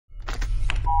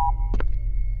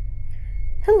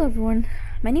Hello everyone,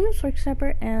 my name is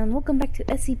forksnapper and welcome back to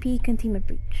SCP Containment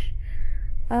Breach.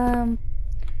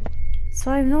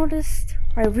 So I've noticed,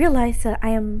 or I realized that I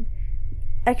am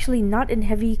actually not in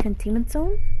heavy containment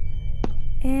zone,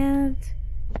 and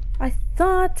I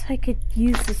thought I could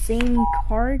use the same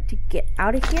card to get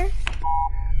out of here,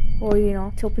 or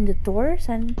to open the doors,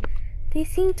 and they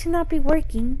seem to not be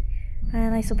working,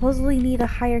 and I supposedly need a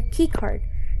higher key card.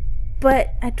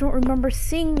 But I don't remember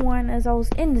seeing one as I was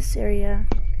in this area.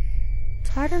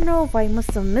 So I don't know if I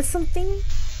must have missed something.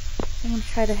 I'm gonna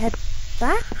try to head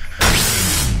back.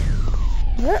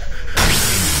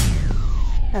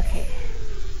 Okay.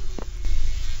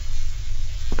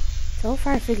 So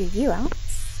far I figured you out.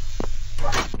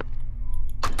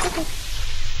 Okay.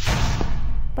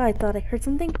 But I thought I heard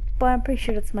something, but I'm pretty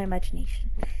sure that's my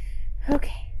imagination.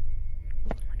 Okay.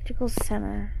 Electrical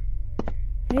center.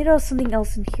 Maybe there was something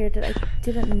else in here that I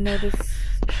didn't notice.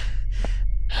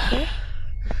 Okay.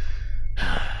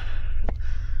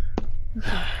 Okay,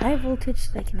 high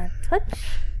voltage that I cannot touch.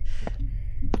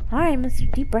 Alright, Mr.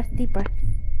 Deep breath, deep breath.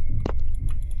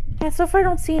 Yeah, so far I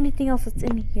don't see anything else that's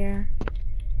in here.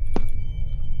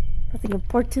 Nothing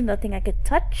important, nothing I could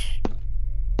touch.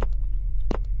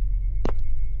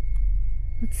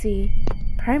 Let's see.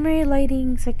 Primary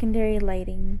lighting, secondary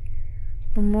lighting.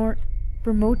 Remote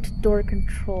door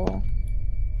control.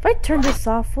 If I turn this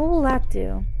off, what will that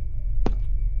do?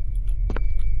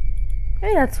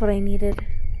 Maybe that's what I needed.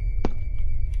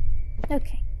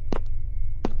 Okay.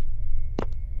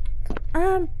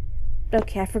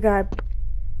 Okay, I forgot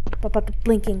about the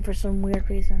blinking for some weird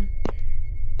reason.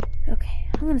 Okay,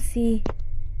 I'm gonna see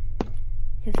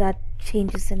if that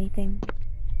changes anything.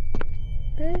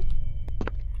 And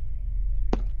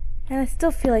I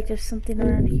still feel like there's something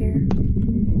around here.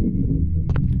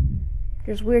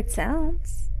 There's weird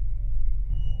sounds.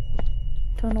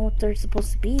 Don't know what they're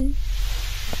supposed to be.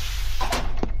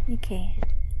 Okay.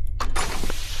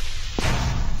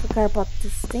 Forgot about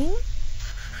this thing.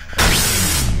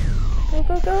 Go,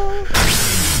 go, go.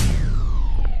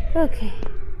 Okay.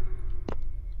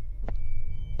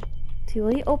 See,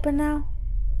 will you open now?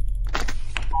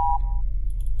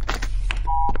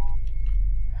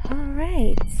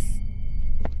 Alright.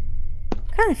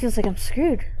 Kinda feels like I'm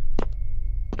screwed.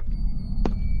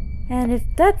 And if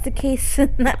that's the case,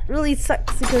 then that really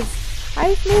sucks because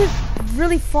I've made it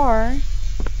really far.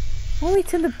 Only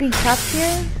to end up being trapped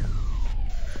here.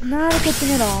 Not a good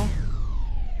thing at all.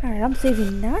 Alright, I'm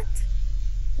saving that.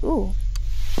 Ooh.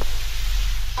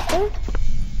 Oh.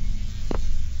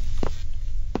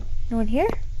 No one here?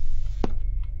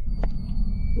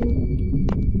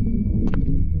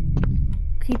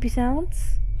 Creepy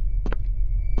sounds.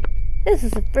 This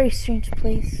is a very strange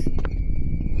place.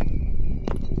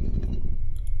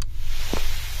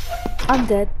 I'm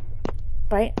dead.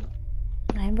 Right?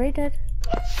 I'm very dead.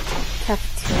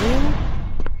 Cafeteria?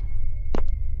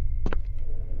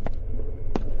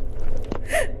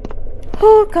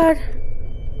 Oh god.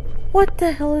 What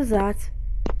the hell is that?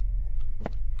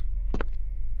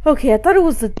 Okay, I thought it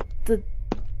was the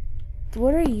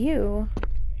what are you?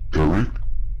 Derek?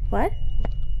 What?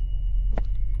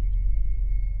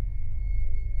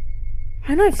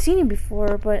 I know I've seen him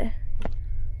before, but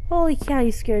holy cow,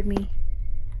 you scared me.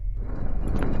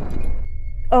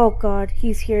 Oh god,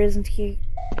 he's here, isn't he?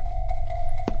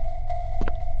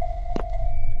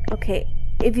 Okay,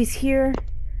 if he's here,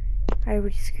 I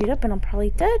already screwed up and I'm probably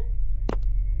dead.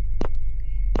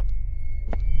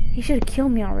 He should have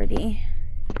killed me already.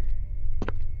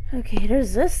 Okay,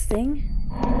 there's this thing.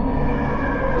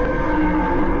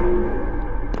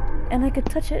 And I could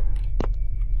touch it.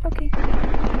 Okay.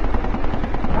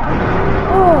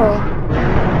 Oh!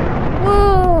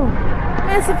 Whoa!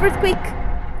 Massive earthquake!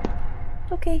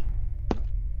 Okay.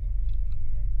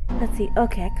 Let's see.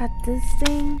 Okay, I got this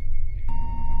thing.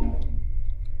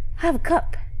 I have a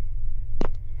cup.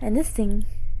 And this thing.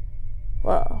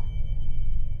 Whoa.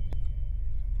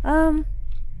 Oh,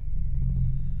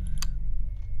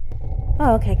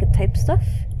 okay, I could type stuff.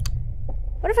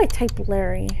 What if I type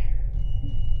Larry?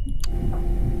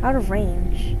 Out of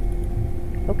range.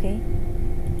 Okay.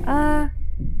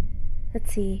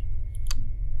 Let's see.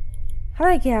 How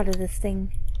do I get out of this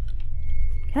thing?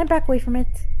 Can I back away from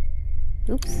it?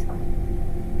 Oops.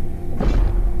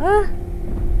 Let's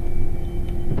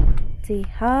see.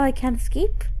 I can't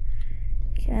escape.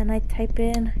 Can I type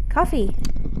in coffee?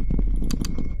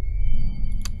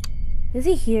 Is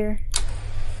he here?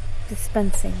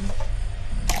 Dispensing.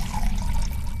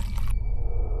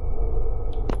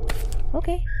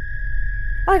 Okay.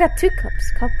 Oh, I got 2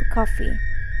 cups. Cup of coffee.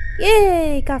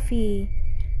 Yay, coffee.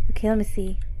 Okay, let me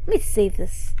see. Let me save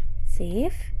this.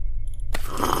 Save.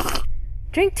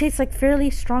 Drink tastes like fairly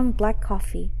strong black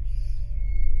coffee.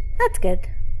 That's good.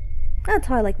 That's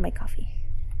how I like my coffee.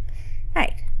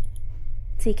 Alright.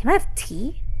 Let's see, can I have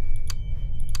tea?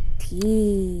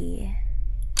 Tea.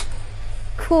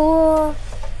 Cool.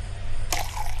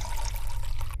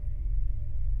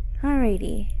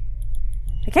 Alrighty.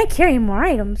 I can't carry more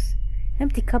items.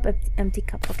 Empty cup, empty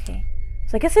cup, okay.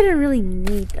 So I guess I didn't really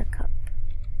need a cup.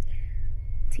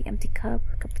 Tea, empty cup,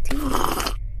 cup of tea.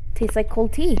 Tastes like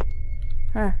cold tea.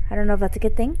 Huh, I don't know if that's a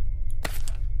good thing.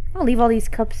 I'll leave all these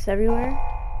cups everywhere.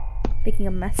 Making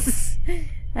a mess.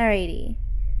 Alrighty.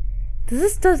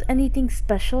 Does this anything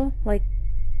special? Like,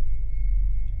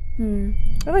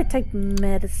 what if I type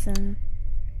medicine?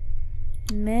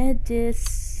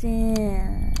 Medicine.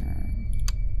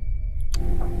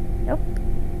 Nope.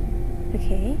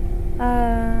 Okay.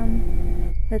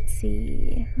 Let's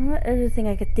see. What other thing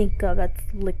I could think of that's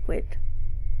liquid?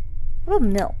 What about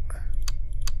milk?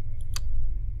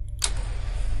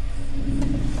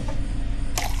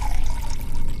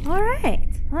 Alright.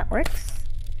 That works.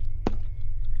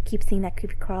 Keep seeing that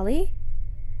creepy crawly.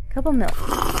 Cup of milk.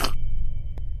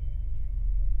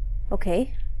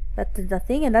 Okay. That did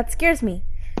nothing, and that scares me.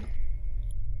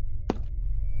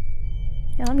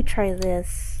 Yeah, let me try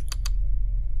this.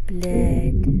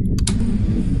 Blood.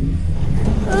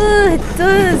 Ugh, it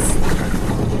does!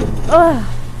 Ugh.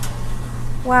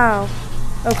 Wow.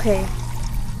 Okay.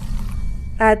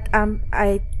 I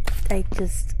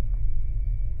just...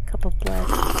 Cup of blood.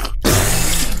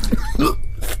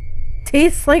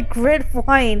 Tastes like red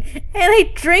wine, and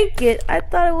I drank it. I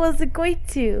thought I wasn't going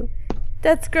to.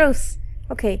 That's gross.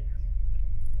 Okay.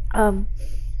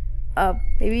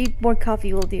 Maybe more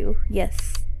coffee will do.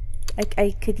 Yes.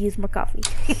 I could use more coffee.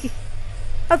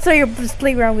 I'm sorry I'm just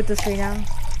playing around with this right now.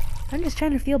 I'm just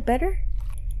trying to feel better.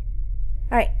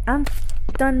 Alright, I'm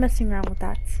done messing around with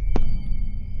that.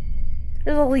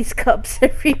 There's all these cups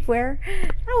everywhere.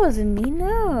 That wasn't me,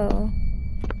 no.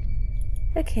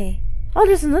 Okay. Oh,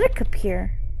 there's another cup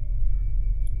here.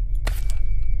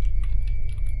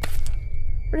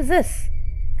 What is this?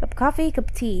 Cup of coffee, cup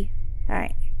of tea.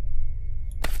 Alright.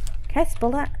 Can I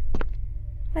spell that?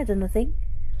 I did nothing.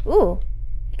 Ooh,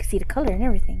 you can see the color and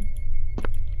everything.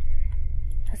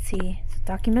 Let's see. There's a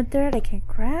document there that I can't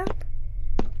grab.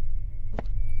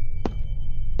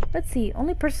 Let's see.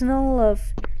 Only personnel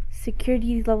of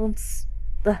security levels,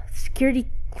 security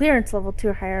clearance level 2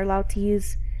 or higher are allowed to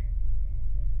use.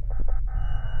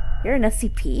 You're an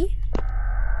SCP?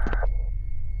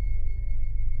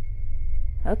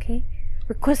 Okay.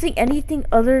 Requesting anything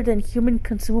other than human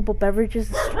consumable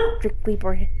beverages is strictly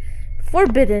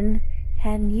forbidden,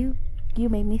 and you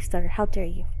made me stutter. How dare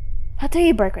you? How dare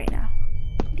you bark right now?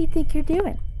 What do you think you're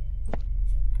doing?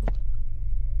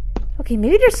 Okay,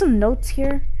 maybe there's some notes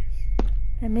here,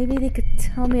 and maybe they could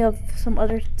tell me of some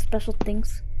other special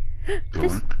things.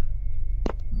 Just...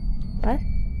 What?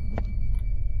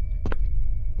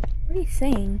 What are you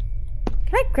saying?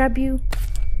 Can I grab you?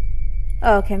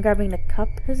 Oh, okay, I'm grabbing the cup.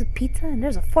 There's a pizza and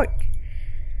there's a fork.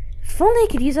 If only I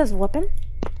could use it as a weapon,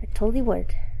 I totally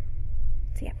would.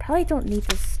 See, I probably don't need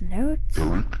this note.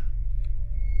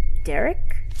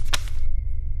 Derek?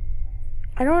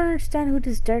 I don't understand who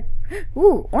this Derek...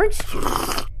 Ooh, orange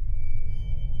juice.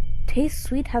 Tastes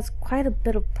sweet, has quite a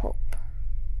bit of pulp.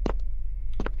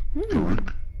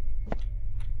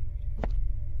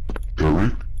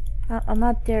 I'm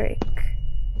not Derek.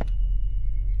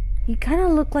 You kind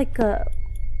of look like a...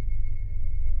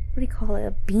 What do you call it?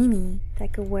 A beanie that I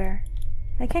could wear.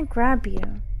 I can't grab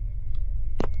you.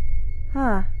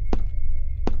 Huh.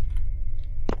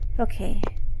 Okay.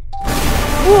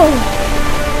 Whoa!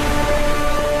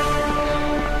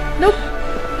 Nope!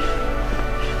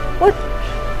 What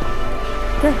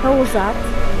the hell was that?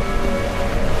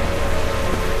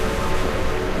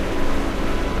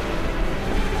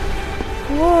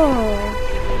 Whoa!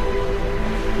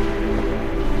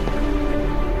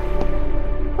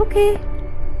 Okay.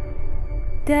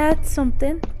 That's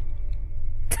something.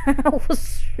 That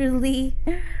was really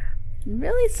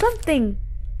something.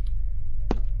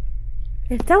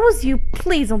 If that was you,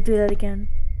 please don't do that again.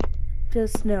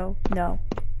 Just no.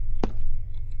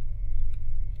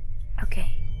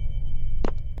 Okay.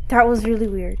 That was really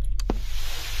weird.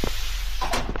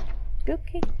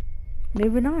 Okay.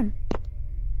 Moving on.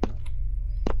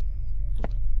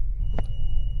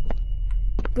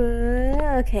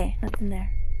 But, okay, nothing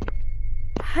there.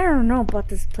 I don't know about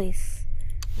this place.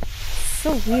 It's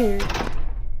so weird.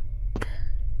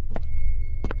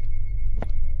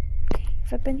 Okay,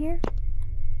 have I been here?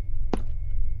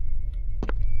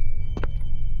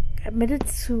 Admitted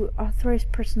to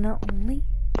authorized personnel only?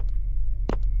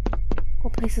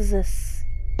 What place is this?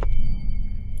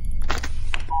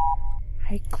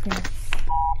 High clearance.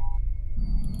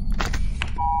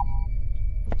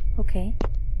 Okay.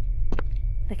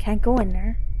 I can't go in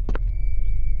there.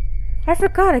 I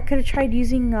forgot I could have tried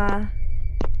using the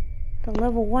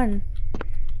level 1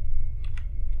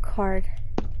 card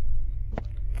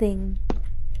thing.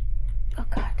 Oh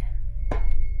god.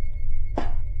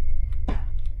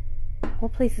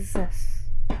 What place is this?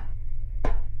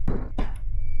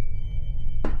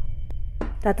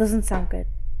 That doesn't sound good.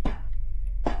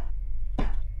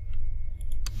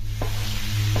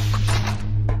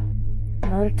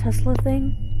 Another Tesla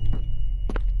thing?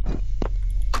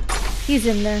 He's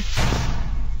in there.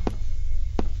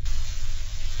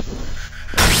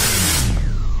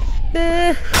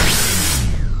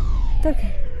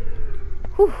 Okay.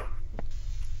 Whew.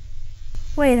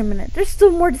 Wait a minute. There's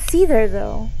still more to see there,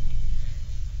 though.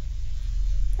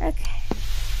 Okay.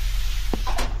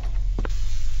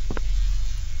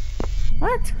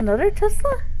 What? Another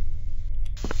Tesla?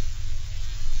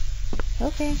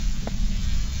 Okay.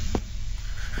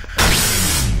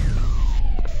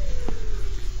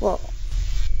 Whoa.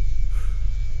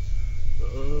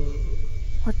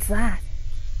 What's that?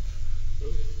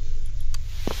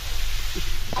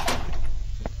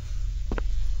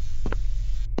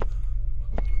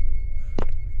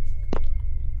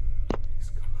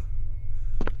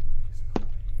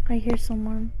 I hear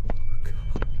someone.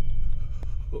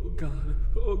 Oh God.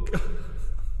 Oh God.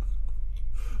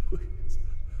 Please.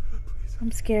 Please.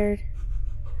 I'm scared.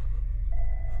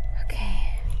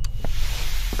 Okay.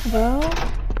 Hello?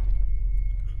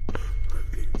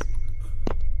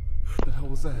 What the hell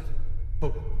was that?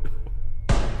 Oh no.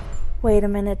 Wait a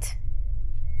minute.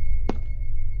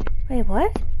 Wait,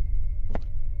 what?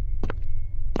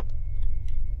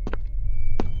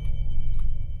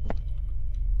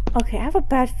 Okay, I have a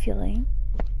bad feeling.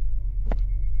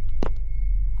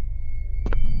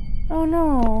 Oh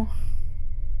no.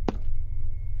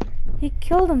 He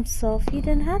killed himself. He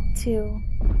didn't have to. You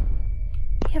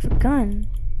have a gun.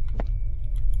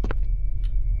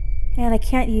 And I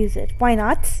can't use it. Why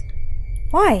not?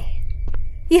 Why?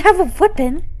 You have a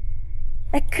weapon.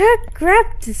 I could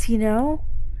grab this, you know.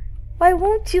 Why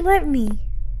won't you let me?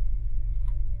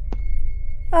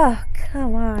 Oh,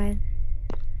 come on.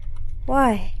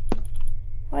 Why?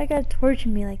 Why you gotta torture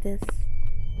me like this?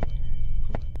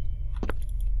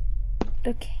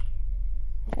 Okay.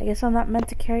 I guess I'm not meant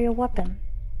to carry a weapon.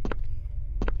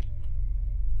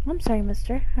 I'm sorry,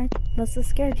 mister. I must have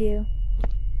scared you.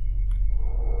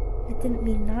 I didn't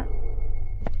mean not.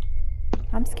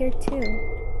 I'm scared too.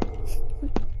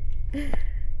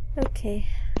 Okay.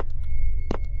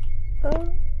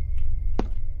 Oh.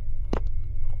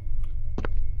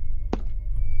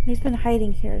 He's been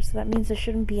hiding here, so that means there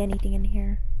shouldn't be anything in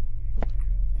here.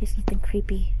 At least nothing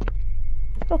creepy.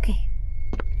 Okay.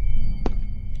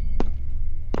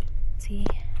 Let's see.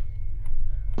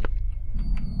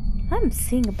 I'm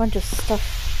seeing a bunch of stuff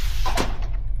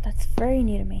that's very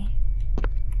new to me.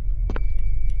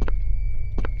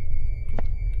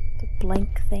 The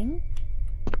blank thing.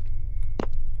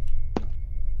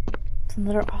 It's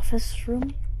another office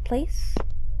room place.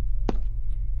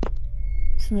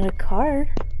 It's another card.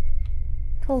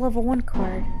 It's a level 1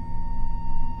 card.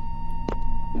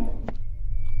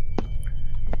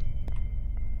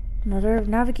 Another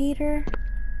navigator.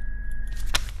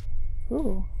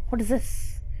 Ooh, what is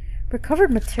this?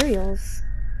 Recovered materials.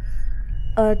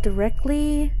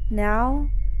 Directly now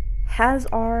has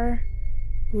our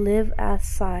live as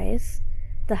size.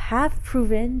 The have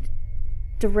proven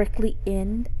directly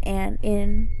in and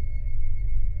in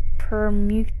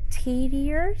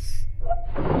permutatiors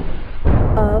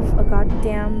of a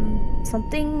goddamn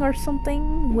something or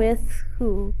something with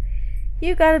who?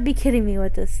 You gotta be kidding me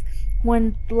with this.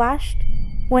 When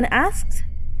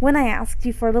I asked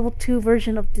you for a level 2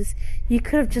 version of this, you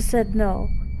could have just said no.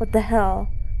 What the hell?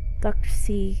 Dr.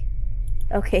 C.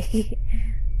 Okay.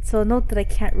 So note that I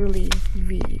can't really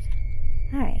read.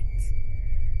 Alright.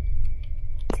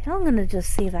 I'm gonna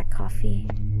just save that coffee.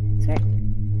 Sorry.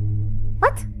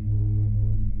 What?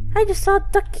 I just saw a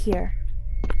duck here.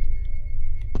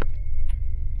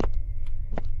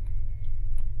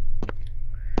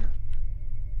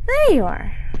 There you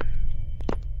are.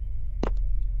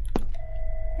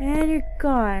 And you're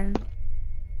gone.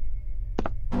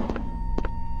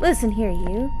 Listen here,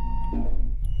 you. Oh,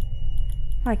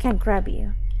 I can't grab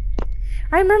you.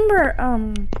 I remember,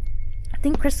 I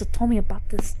think Crystal told me about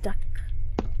this duck.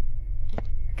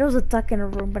 There was a duck in a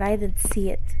room, but I didn't see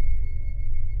it.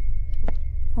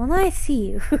 Well, now I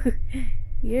see you.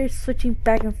 You're switching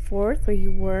back and forth, or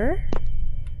you were?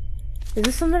 Is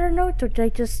this another note, or did I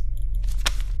just...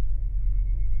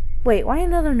 Wait, why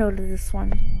another note of this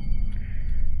one?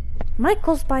 Am I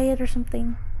close by it or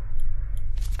something?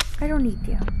 I don't need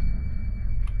you.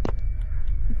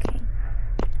 Okay.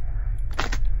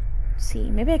 Let's see,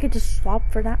 maybe I could just swap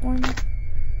for that one.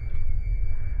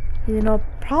 You know,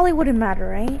 probably wouldn't matter,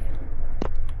 right?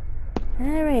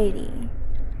 Alrighty.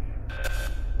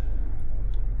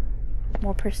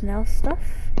 More personnel stuff.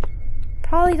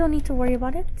 Probably don't need to worry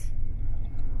about it.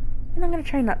 And I'm gonna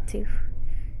try not to.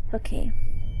 Okay.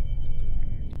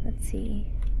 Let's see.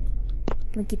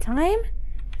 Blinky time.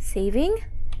 Saving.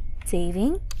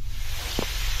 Saving.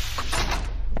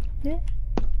 Yeah.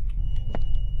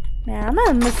 Man, I'm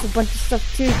gonna miss a bunch of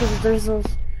stuff too because there's those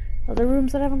other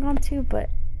rooms that I haven't gone to, but...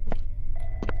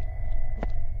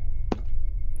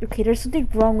 Okay, there's something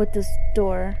wrong with this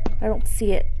door. I don't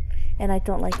see it, and I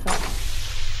don't like that.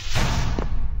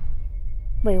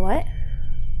 Wait, what?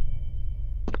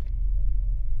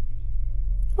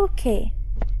 Okay.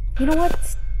 You know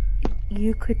what?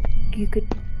 You could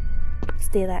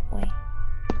stay that way.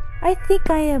 I think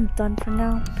I am done for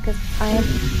now because I am.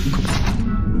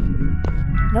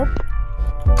 Nope.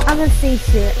 I'm gonna save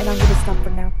here and I'm gonna stop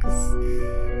for now because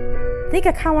I think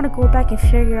I kind of want to go back and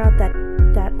figure out that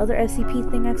other SCP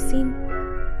thing I've seen.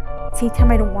 Same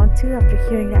time I don't want to after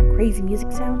hearing that crazy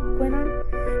music sound going on.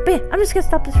 But yeah, I'm just gonna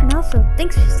stop this for now. So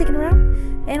thanks for sticking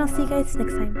around, and I'll see you guys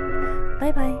next time.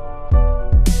 Bye bye.